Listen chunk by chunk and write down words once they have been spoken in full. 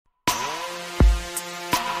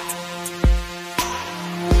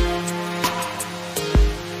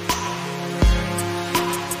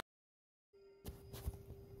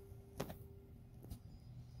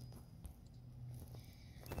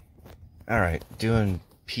Alright, doing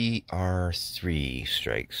PR3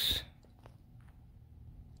 strikes.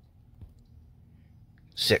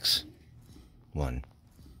 6. 1.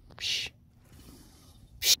 Psh.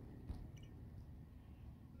 Psh.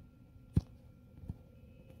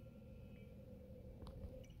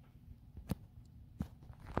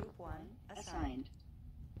 Group 1 assigned.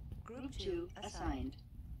 Group 2 assigned.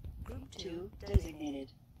 Group 2 designated.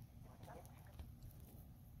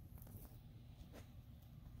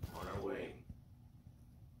 On our way.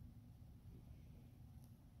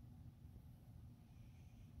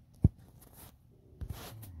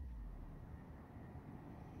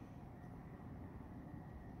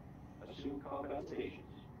 Assume combat stations.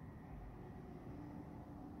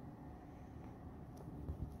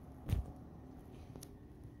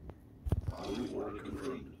 HOMEWORLD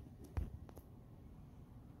confirmed.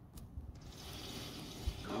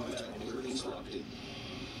 Combat alerts locked in.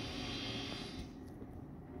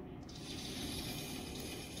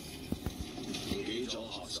 Engage all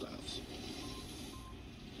hostiles.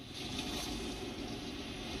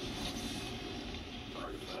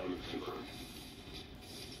 Target time confirmed.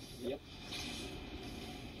 Yep.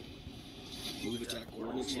 Move attack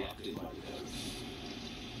coordinates locked in.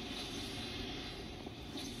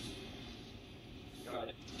 Got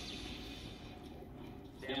it.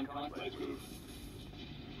 Damn conflict.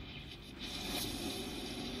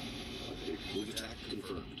 Move attack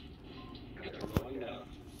confirmed. Rolling down.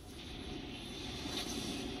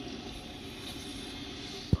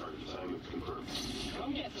 Target time is confirmed.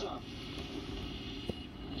 Come get some.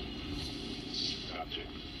 Gotcha.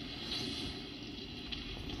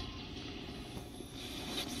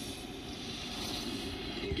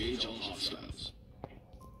 Engage all hostiles.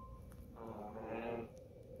 Oh man.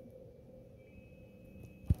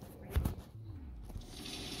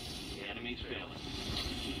 The enemy's failing.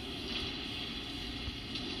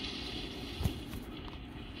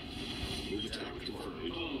 Move attack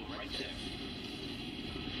confirmed. Boom, right there.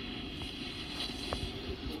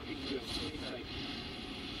 Looking good. Stay tight.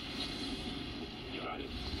 Got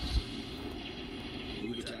it.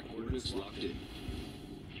 Move attack coordinates locked in.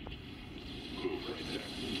 Move right there.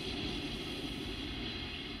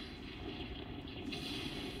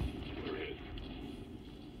 We're hit.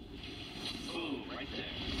 Boom, right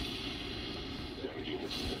there. Damage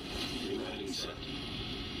units. Reloading set.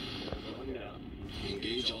 Going down.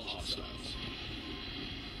 Engage all hostiles.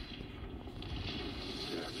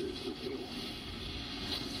 After it's the kill.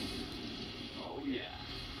 Oh yeah.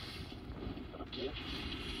 Yep.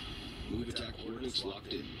 Move attack coordinates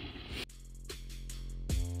locked in.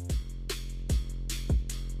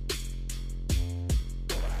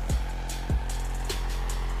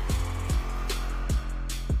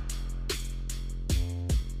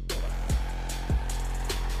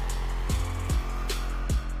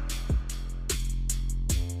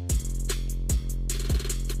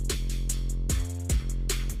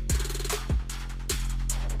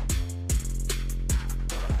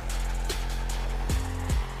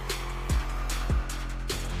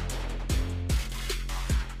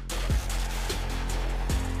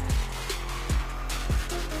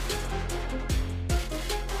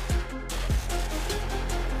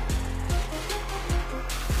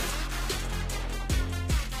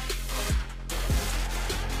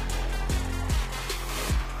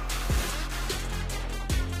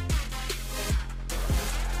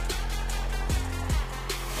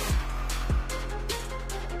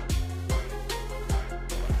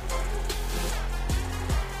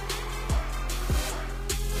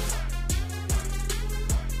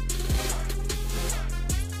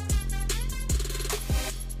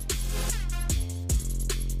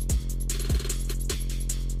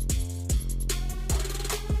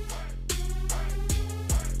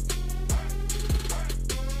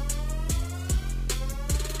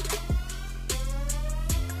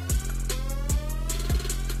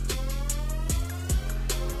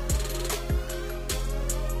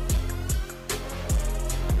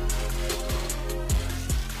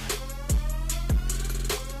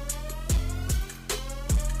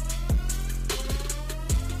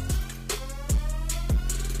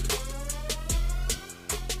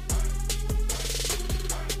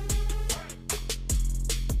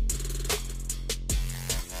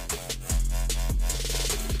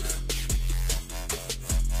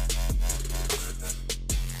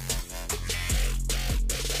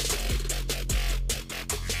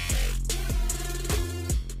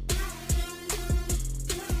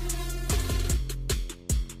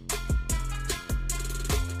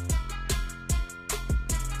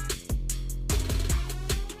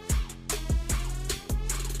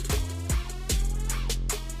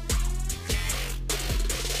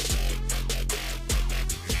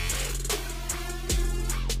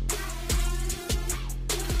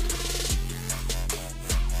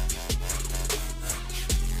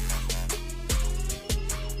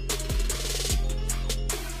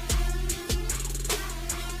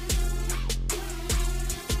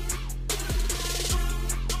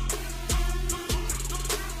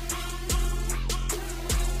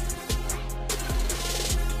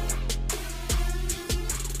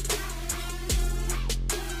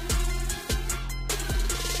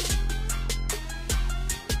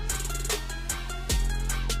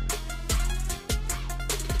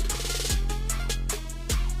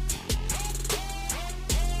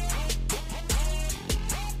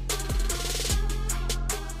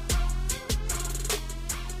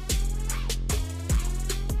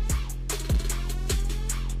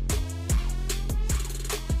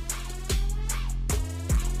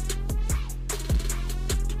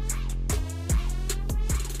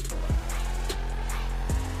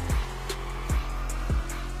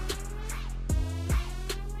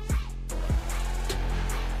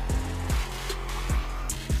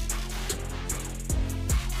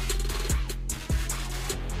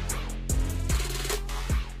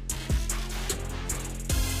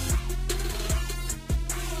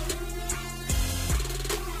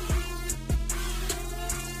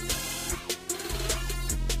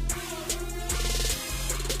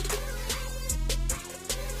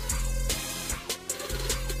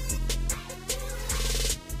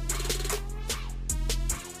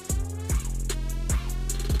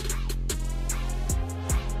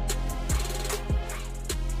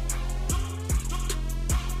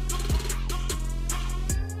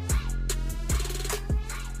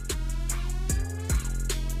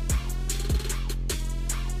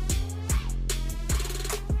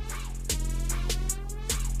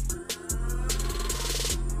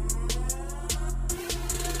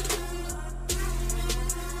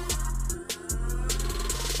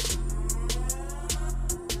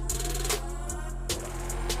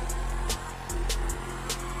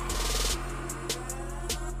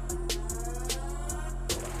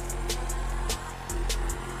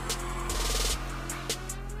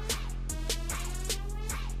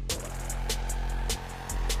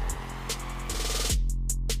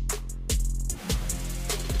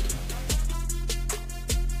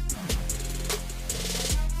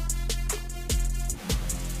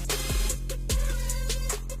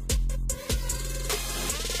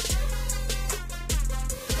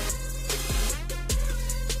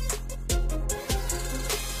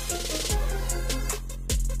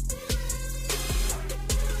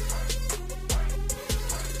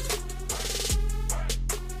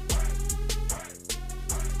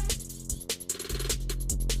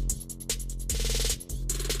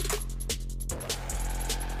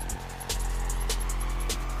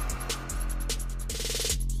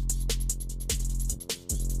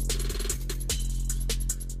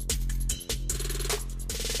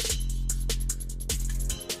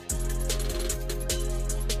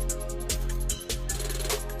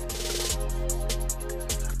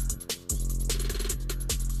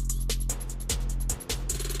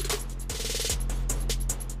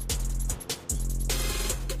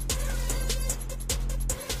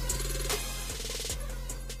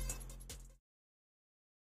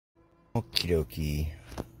 Okie dokie.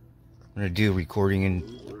 I'm gonna do recording and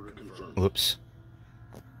whoops.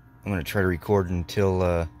 I'm gonna try to record until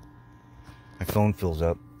my phone fills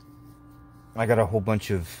up. I got a whole bunch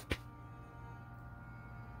of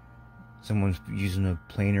someone's using a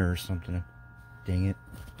planer or something. Dang it.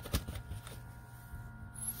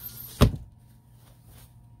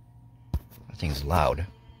 That thing's loud.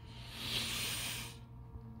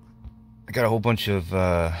 I got a whole bunch of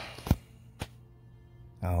oh,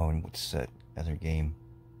 and what's that other game?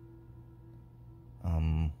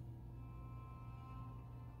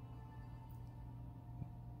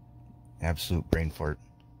 Absolute brain fart.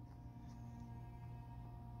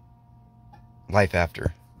 Life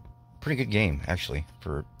After. Pretty good game, actually,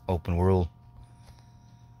 for open world.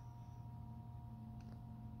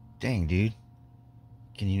 Dang, dude.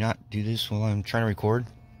 Can you not do this while I'm trying to record?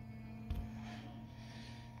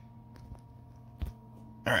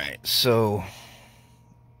 Alright, so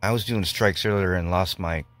I was doing strikes earlier and lost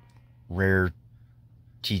my rare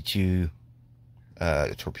T2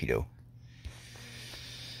 torpedo.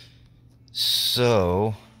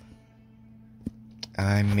 So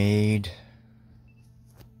I made,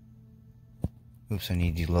 oops, I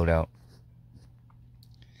need to load out.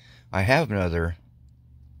 I have another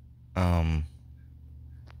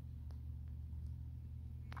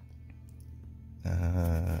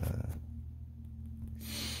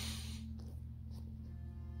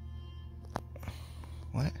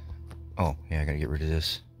what? Oh, yeah, I gotta get rid of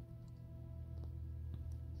this.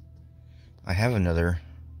 I have another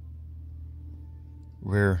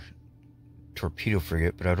rare torpedo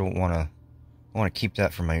frigate, but I don't want to. I want to keep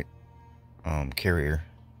that for my carrier.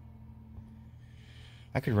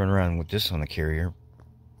 I could run around with this on the carrier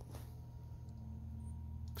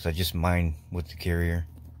because I just mine with the carrier.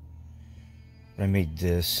 But I made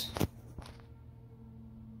this,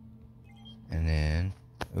 and then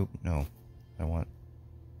oh no, I want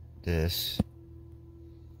this.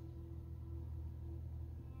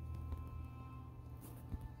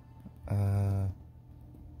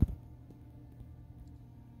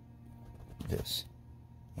 This.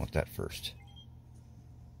 I want that first.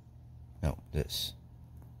 No, this.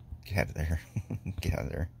 Get out of there. Get out of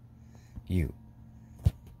there. You.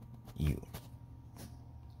 You.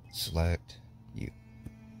 Select. You.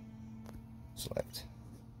 Select.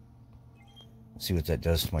 Let's see what that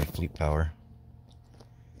does to my fleet power.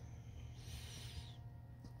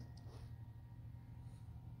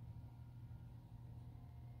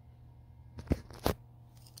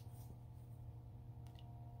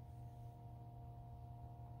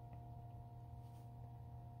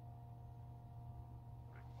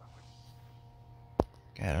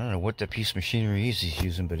 God, I don't know what that piece of machinery is he's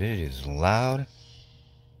using, but it is loud.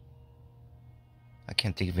 I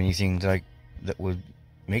can't think of anything that would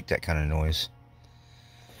make that kind of noise.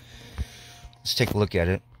 Let's take a look at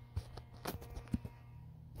it.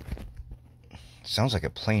 Sounds like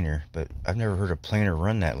a planer, but I've never heard a planer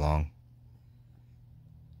run that long.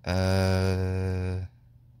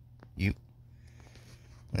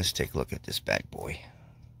 Let's take a look at this bad boy.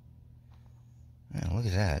 Oh, look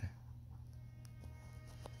at that.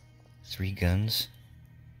 3 guns.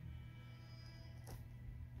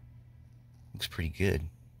 Looks pretty good.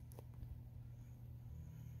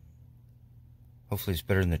 Hopefully it's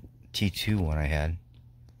better than the T2 one I had.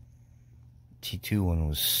 T2 one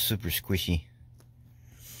was super squishy.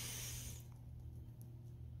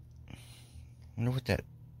 I wonder what that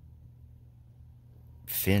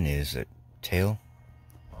fin is, that tail.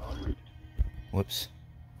 Whoops.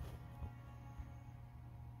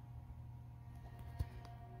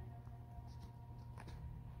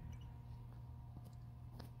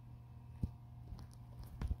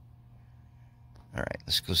 Alright,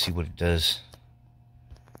 let's go see what it does.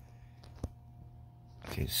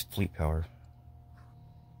 Okay, it's fleet power.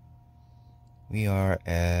 We are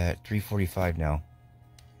at 345 now.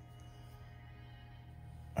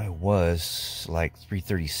 I was like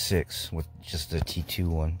 336 with just the T2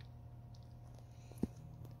 one.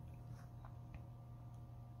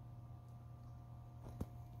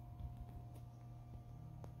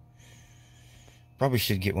 Probably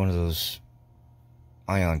should get one of those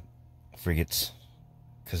ion frigates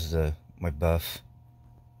because of my buff.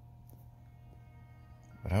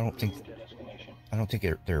 But I don't think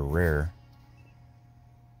they're rare.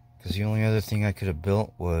 Because the only other thing I could have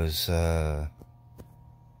built was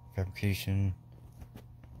fabrication.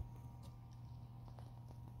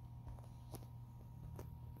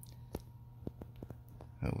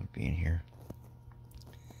 That would be in here.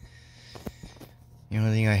 The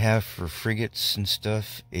only thing I have for frigates and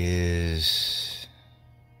stuff is...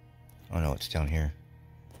 oh no, it's down here.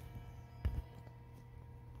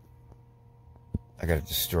 I got a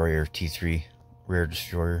destroyer, T3 rare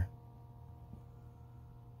destroyer,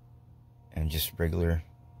 and just regular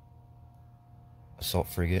assault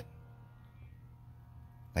frigate.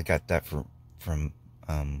 I got that from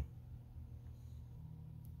I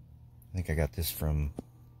think I got this from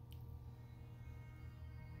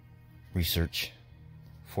research.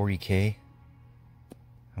 40K.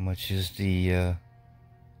 How much is the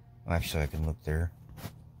actually I can look there.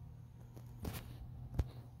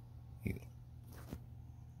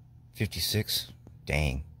 56.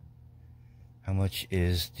 Dang. How much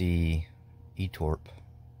is the eTorp?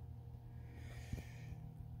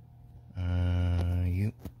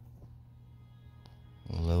 You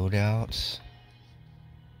loadouts.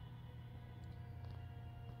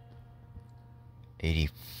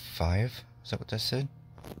 85. Is that what that said?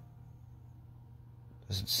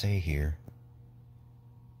 Doesn't say here.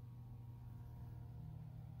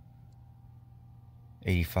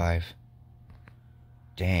 $85.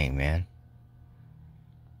 Dang, man.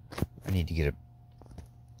 I need to get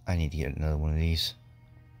another one of these.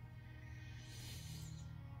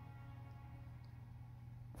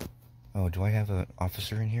 Oh, do I have an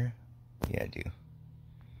officer in here? Yeah, I do.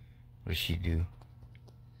 What does she do?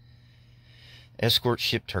 Escort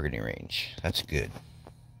ship targeting range. That's good.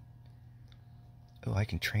 Oh, I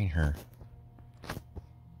can train her.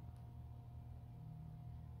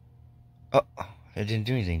 Oh, it didn't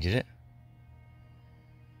do anything, did it?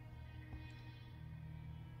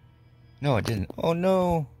 No, it didn't. Oh,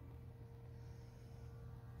 no.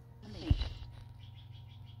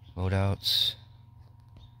 Loadouts.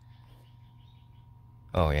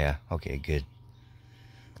 Oh, yeah. Okay, good.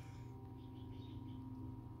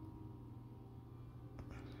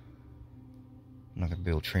 I'm not going to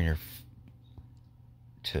be able to train her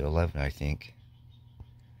to 11, I think.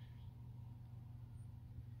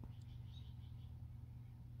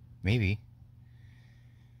 Maybe.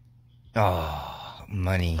 Oh,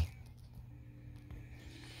 money.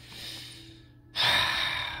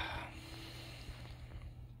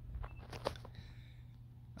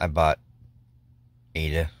 I bought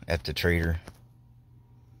Ada at the trader.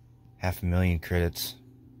 500,000 credits.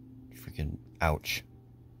 Freaking ouch.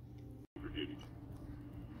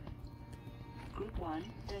 Group 1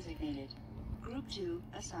 designated. Group 2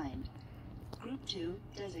 assigned. Group 2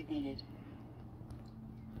 designated.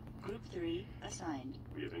 Group 3 assigned.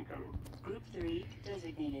 We have incoming. Group 3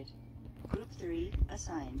 designated. Group 3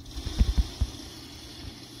 assigned.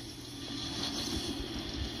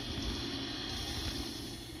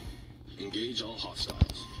 Engage all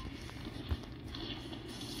hostiles.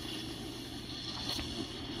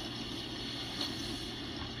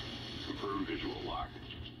 Confirm visual lock.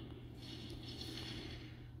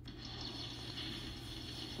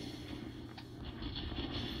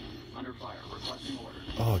 Under fire, requesting order.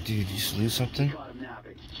 Oh, dude, you just lose something? Got him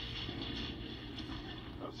napping.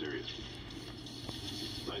 I'm serious.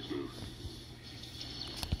 Nice move.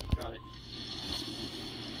 Got it.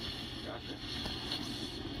 Gotcha.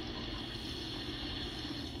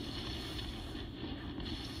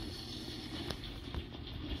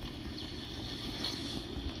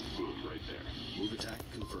 Move right there. Move attack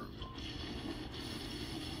confirmed.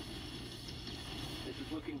 This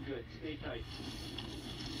is looking good. Stay tight.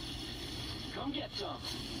 Come get some.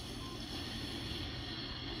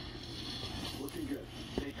 Looking good.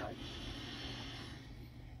 Stay tight.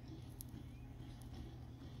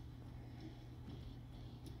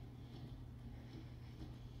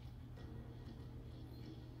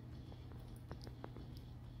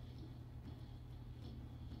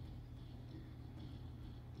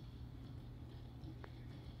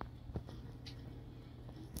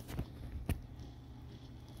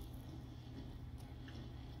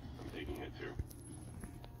 I'm taking it too.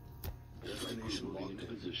 Destination locked in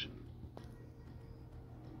position.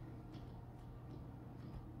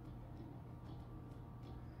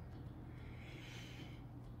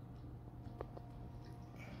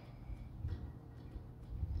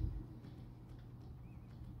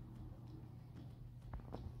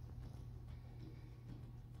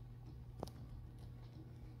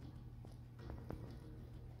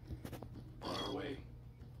 On our way.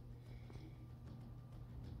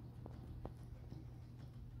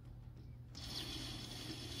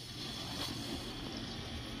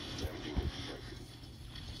 Damaging is detected.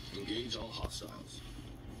 Engage all hostiles.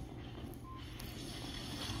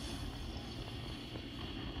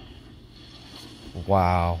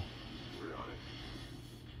 Wow. We're on it.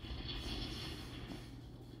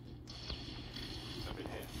 I've been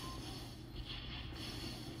hit.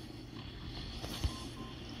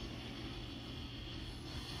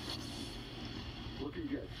 Looking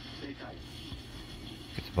good. Stay tight.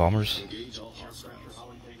 Get the bombers. Engage all hostiles.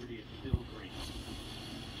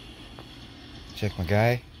 Check my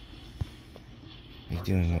guy. He's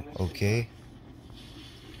doing okay.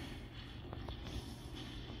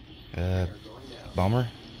 Bomber.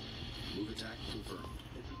 Move attack confirmed.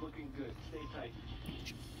 This is looking good. Stay tight.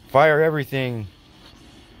 Fire everything.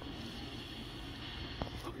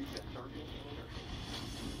 Reset target in inertia.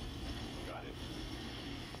 Got it.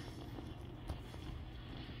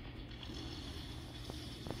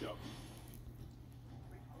 Go.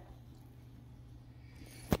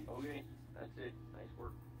 Okay, that's it. Nice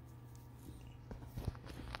work.